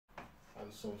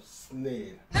and some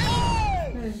snail.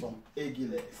 Some eggy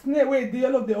legs. Snail, wait, the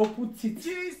yellow, they all put teeth.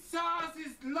 Jesus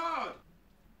is Lord.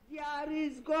 There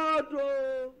is God,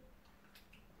 oh.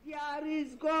 There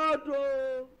is God,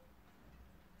 oh.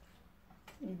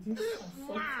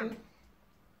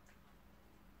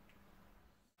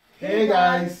 Hey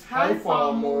guys, hi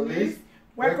families.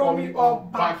 Welcome you all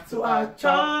back to our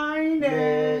channel.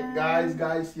 Guys,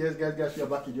 yes, guys, we are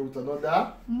back again with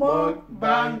another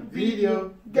mukbang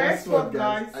video. Guess what,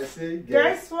 guys? I say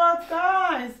guess what,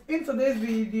 guys? In today's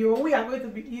video, we are going to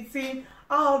be eating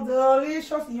our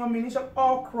delicious yumminicious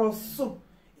okra soup.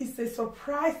 It's a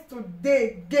surprise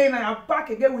today. Again, I am back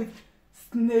again with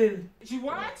snail.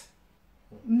 What?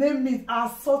 Name it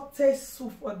assorted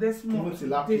soup for this month.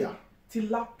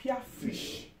 Tilapia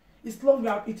fish. It's long we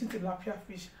have eaten tilapia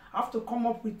fish. I have to come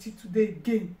up with it today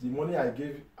again. The money I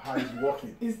gave her is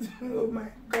working. Oh my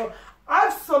God.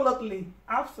 Absolutely.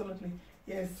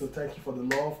 Yes. So thank you for the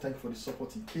love. Thank you for the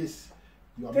support. In case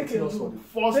you are meeting us for the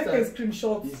first time. Take a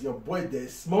screenshot. Is your boy there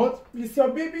smart? Is your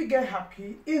baby get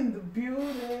happy in the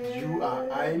building? You are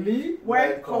highly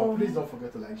welcome. Please don't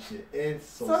forget to like, share, and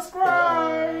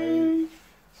subscribe.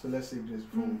 So let's say this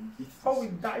before we eat this. Before we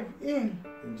dive in.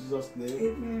 In Jesus' name.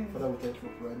 Amen. Father, we thank you for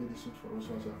providing this food for us.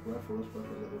 Once you provide for us, but we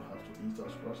don't have to eat our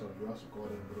scraps and we ask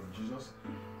God in the name of Jesus.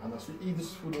 And as we eat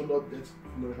this food, O Lord, let's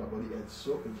nourish our body and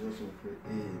so in Jesus' name we pray.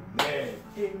 Amen.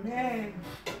 Amen.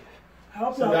 I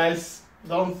hope so guys,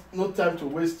 no time to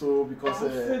waste because I'll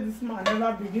say this man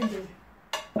never begin it.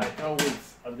 I can't wait.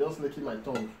 I'm just licking my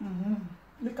tongue.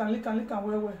 Lick and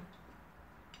well.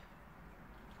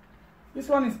 This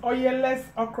one is oilless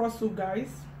okra soup, guys.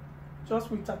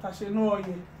 Just with tatashe, no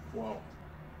oil. Wow.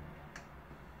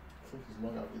 I think it's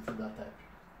long I've eaten that type.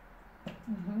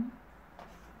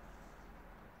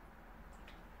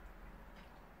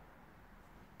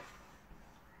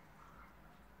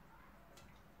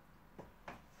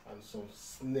 And some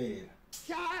snail.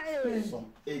 Some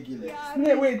eggy legs.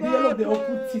 Snail, wait, the yellow, they all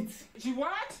put teeth.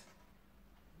 What?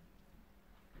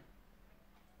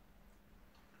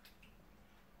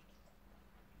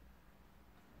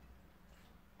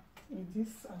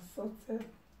 This assorted.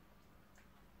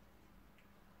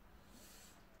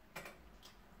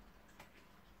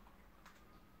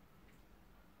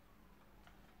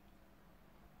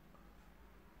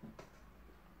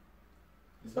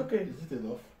 Okay. Is it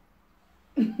enough?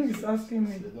 He's asking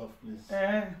me. Is it enough, please?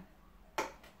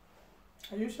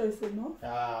 Are you sure it's enough?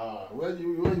 Where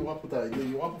you want to put that again?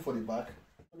 You want to put for the back?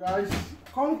 Guys,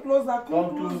 come closer.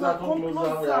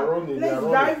 We are running. Let's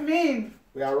dive in.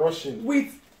 We are rushing.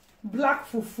 With black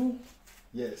fufu.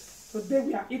 Yes. Today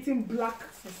we are eating black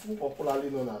fufu. Popularly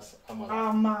known as amala.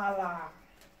 Amala.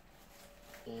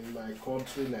 In my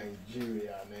country,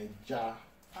 Nigeria, Naija.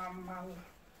 Amala.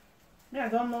 Me, I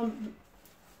don't know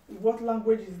what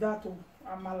language is that.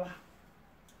 Amala.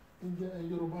 In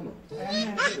Yoruba, no.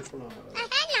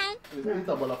 We eat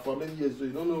amala for many years, so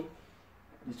you don't know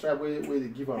the tribe where they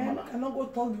give amala. I cannot go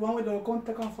talk the one where they will come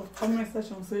take on for comment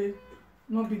session say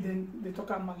no be they talk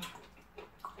amala.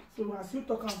 So as you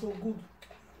talk, I'm so good.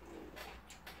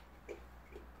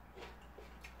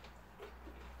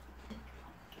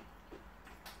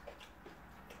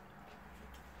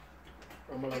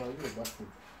 Amala is a bad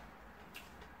food.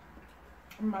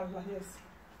 Amala, yes.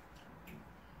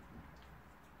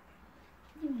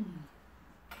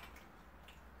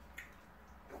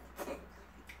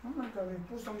 I'm not going to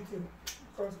put something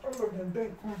because all of them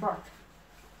then come back.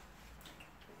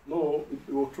 No,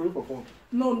 it will throw it for fun.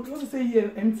 No, don't say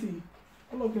here empty.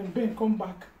 All of them then come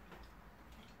back.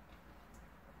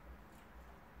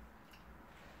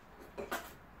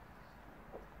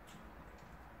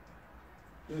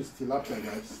 This is tilapia,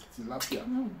 guys. Tilapia.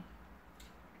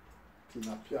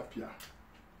 Tilapia.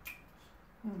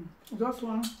 Just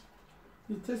one.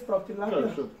 The taste of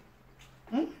tilapia.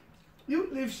 You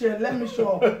leave share, let me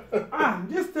show.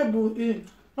 This table is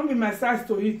not be my size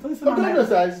to eat. Don't your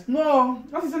size? No,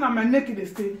 not say my neck they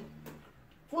stay.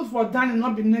 Food for dining,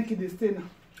 not be naked they stay now.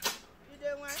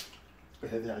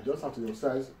 They are just after your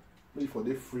size, maybe for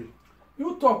the free.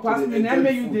 You talk past me, and I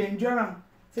make you the enjoy them.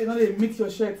 Say no, they meet your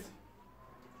shirt.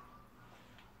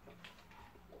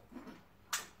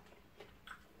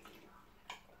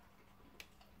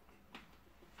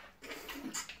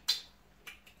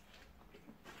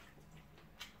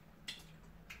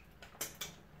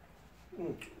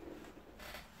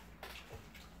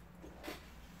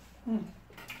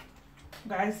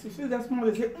 Guys, you see that small,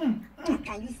 they say,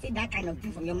 Can you say that kind of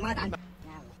thing from your mouth?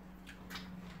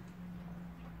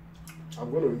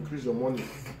 I'm going to increase your money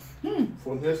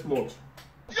for next month.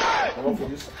 I want for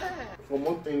this, for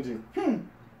more changing.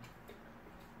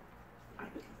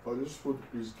 But this food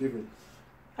is giving.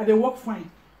 And they work fine.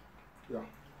 Yeah.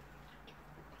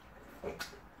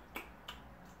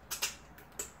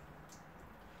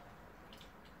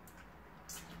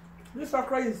 This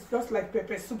okra is just like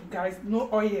pepper soup, guys. No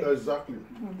oil. Exactly.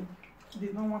 They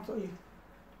don't want oil.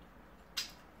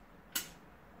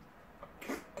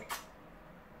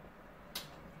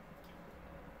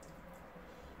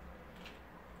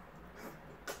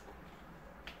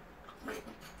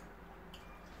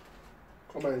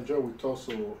 Come and enjoy with us.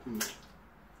 So,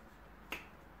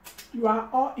 You are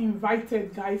all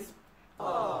invited, guys.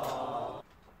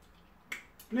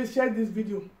 Please share this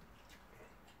video.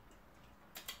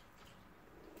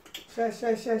 Share.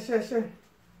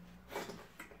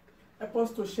 Help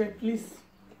us to share, please.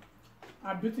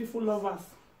 Our beautiful lovers.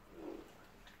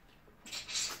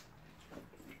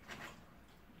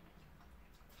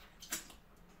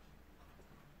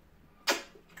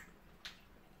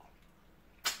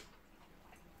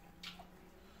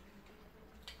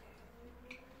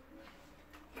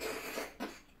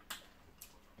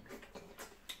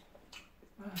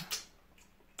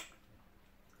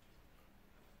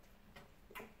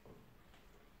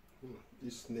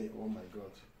 this snake, oh my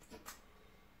God.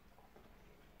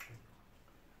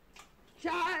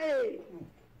 Chai!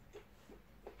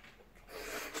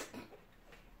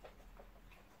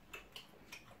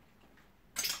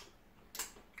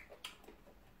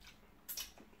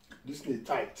 This snake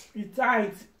tight. It's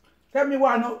tight. Tell me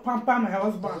why I not pamper my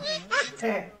husband.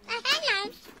 Hey.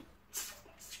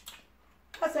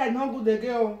 I said I not good the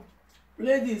girl.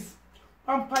 Ladies,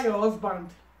 pamper your husband.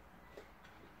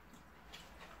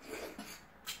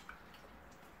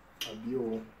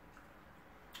 Adio.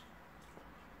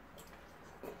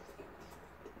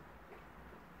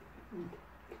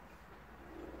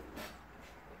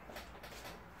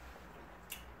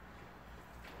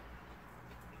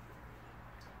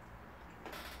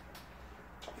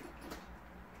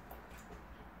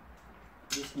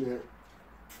 This snake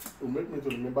will make me to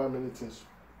remember many things.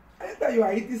 Anytime you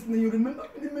are eating snake, you remember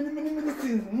many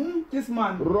things. This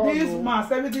man, Wrong, this no. man,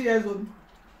 70 years old.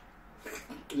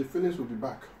 The feelings will be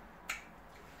back.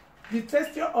 The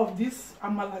texture of this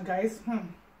amala, guys,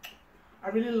 I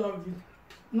really love it.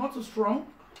 Not too strong,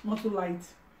 not too light.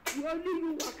 You only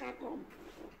you waka come.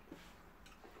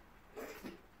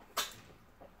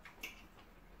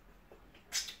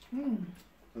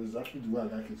 Exactly the way I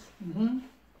like it.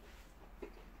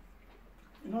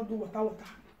 You know, do water.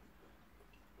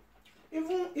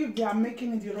 Even if they are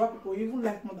making it, the raw people even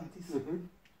like more than this.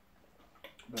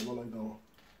 But I don't like that one.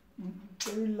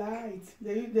 Very light.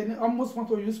 They almost want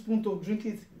to use spoon to drink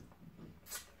it.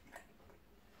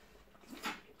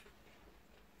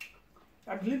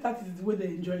 I believe that is the way they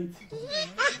enjoy it.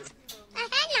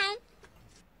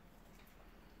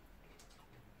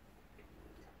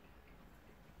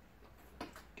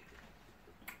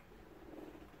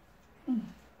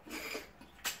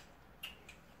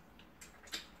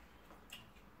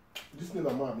 This thing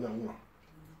I'm having now.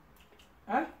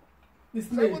 Huh? The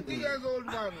snake. 70 years old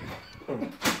man.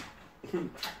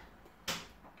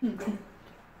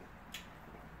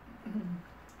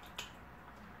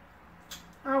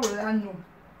 How will I know?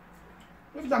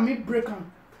 If the meat break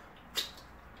am,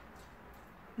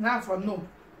 now for no.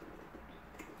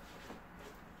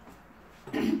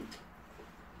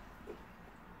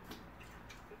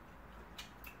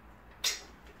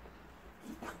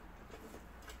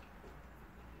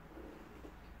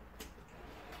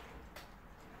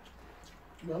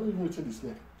 You are not even eating the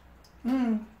snake.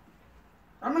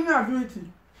 How many have you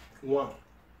eaten? One.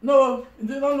 No, it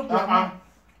did not look like Uh-uh.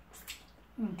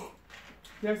 one.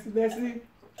 Let's see.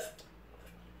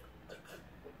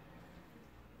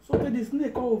 So the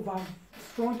snake over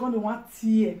strong on the one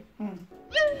tear.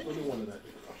 Only one of that.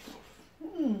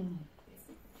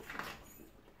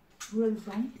 Really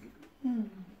strong.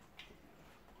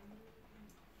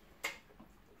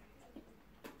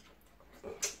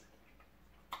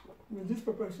 With this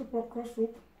pepper soup or cross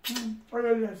soup.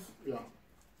 Oh yes. Yeah.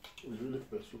 It's really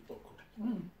super cool.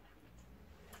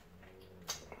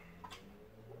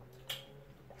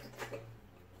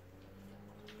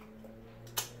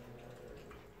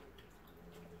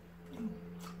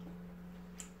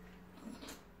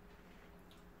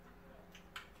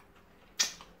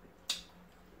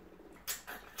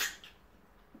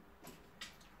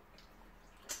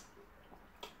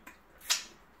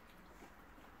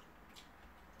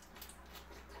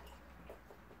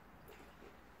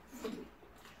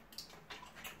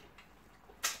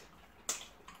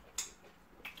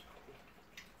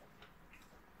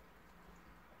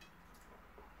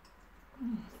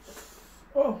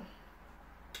 Oh,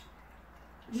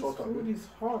 this Salt and food is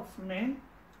hot, man.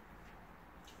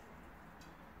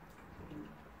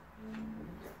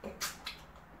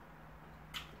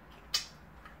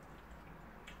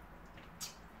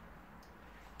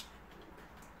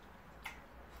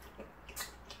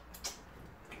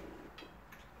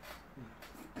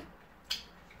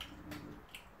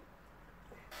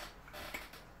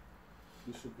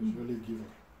 This soup is really giving.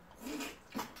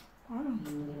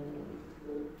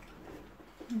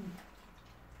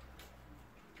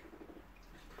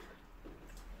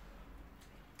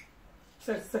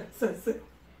 Sit.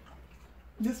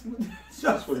 This food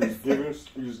That's what he's giving.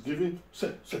 He's giving.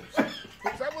 Sit.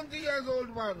 70 years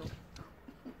old man.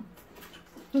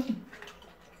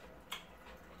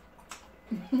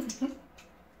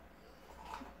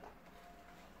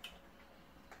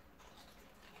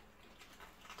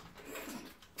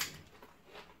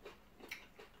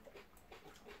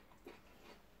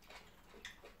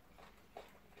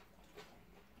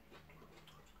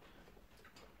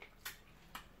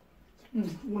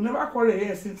 We never call it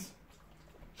here since.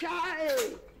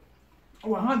 Child.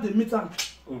 Our hand the meter.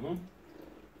 Mm-hmm.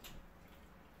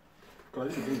 Can I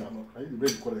use the bring that? Can I use the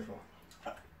bring the quarter from?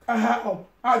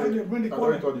 I think they bring the I call.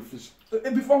 don't eat all the fish.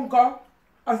 Before call,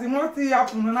 as in one thing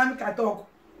happen, and I make I talk.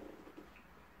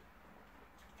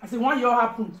 As in 1 year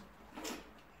happened.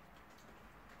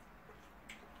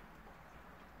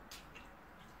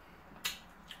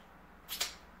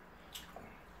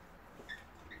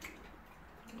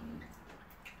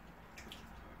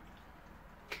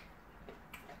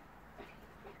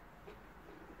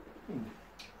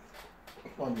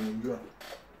 Man, you enjoy.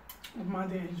 Man,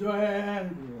 they enjoy You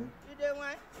don't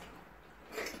want?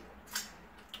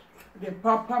 the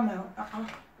papa man.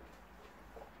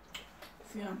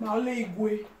 See, I'm only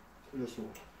Igwe. Yes, so.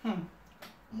 Hmm.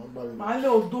 I'm not bad. My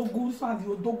little Odogu, so the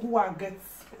Odogu I get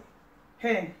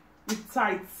hair with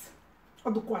tights.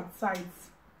 Odogu are tights.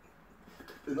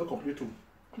 It's not complete too.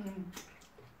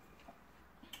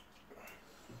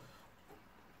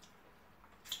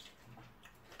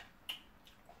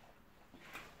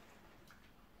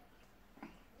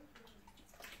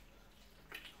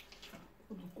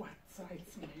 Odogu are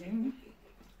tights, man.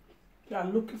 They are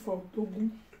looking for Odogu.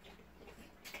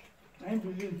 I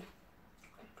believe.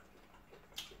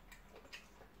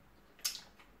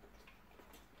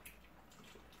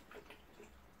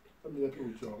 Let me help you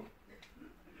with y'all.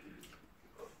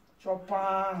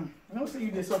 Chopper, you know, say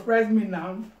you dey surprise me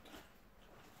now.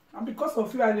 And because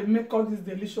of you, I dey make all this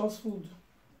delicious food.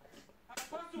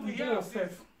 Enjoy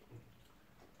yourself.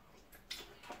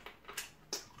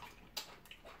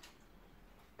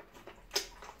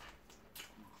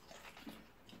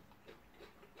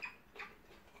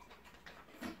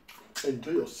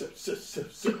 Enjoy yourself. Sit.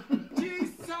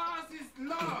 Jesus is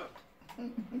Lord.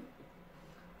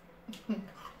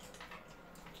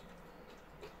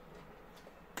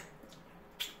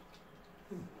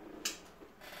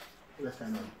 Let's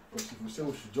find out. Because if we say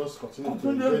we should just continue to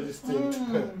enjoy this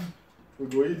thing, we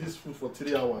go eat this food for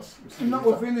 3 hours. You not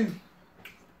go finish.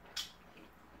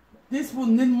 This food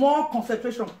need more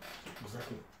concentration.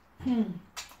 Exactly.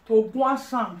 To boil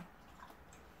some.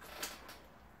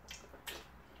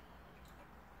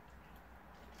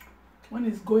 When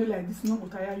it's going like this, no go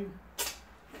tire you.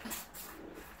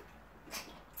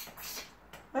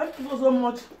 Thank you so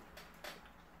much.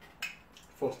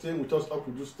 For staying with us up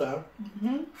to this time,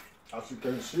 as you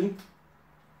can see,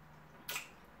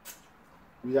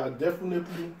 we are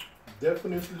definitely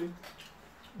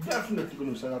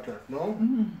going to sign out right now.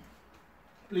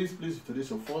 Please, if today is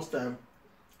your first time,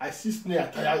 I see snake, I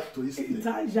tire to eat snake.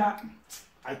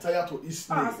 I tire to eat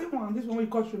snake. I see one. This one we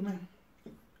cut through, man.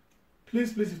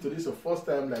 Please, if today is your first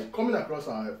time, like coming across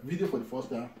our video for the first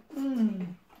time, do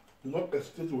not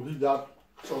hesitate to hit that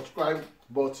subscribe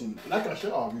button. Like and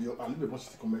share our video and leave a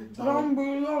positive comment down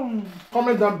below.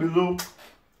 Comment down below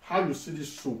how you see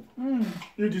this soup.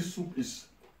 If this soup is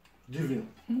giving.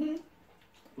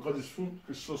 Because this food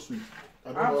is so sweet.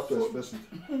 I don't know how to express it.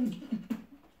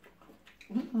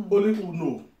 Only who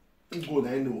know, who go,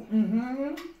 I know.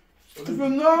 If you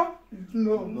know, you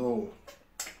know. No.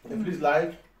 And please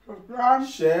like, Subscribe,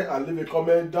 share, and leave a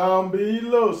comment down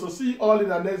below. So see you all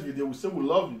in our next video. We say we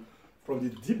love you from the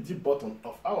deep bottom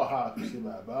of our heart. We say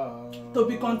bye bye. To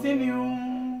be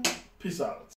continued. Peace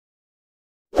out.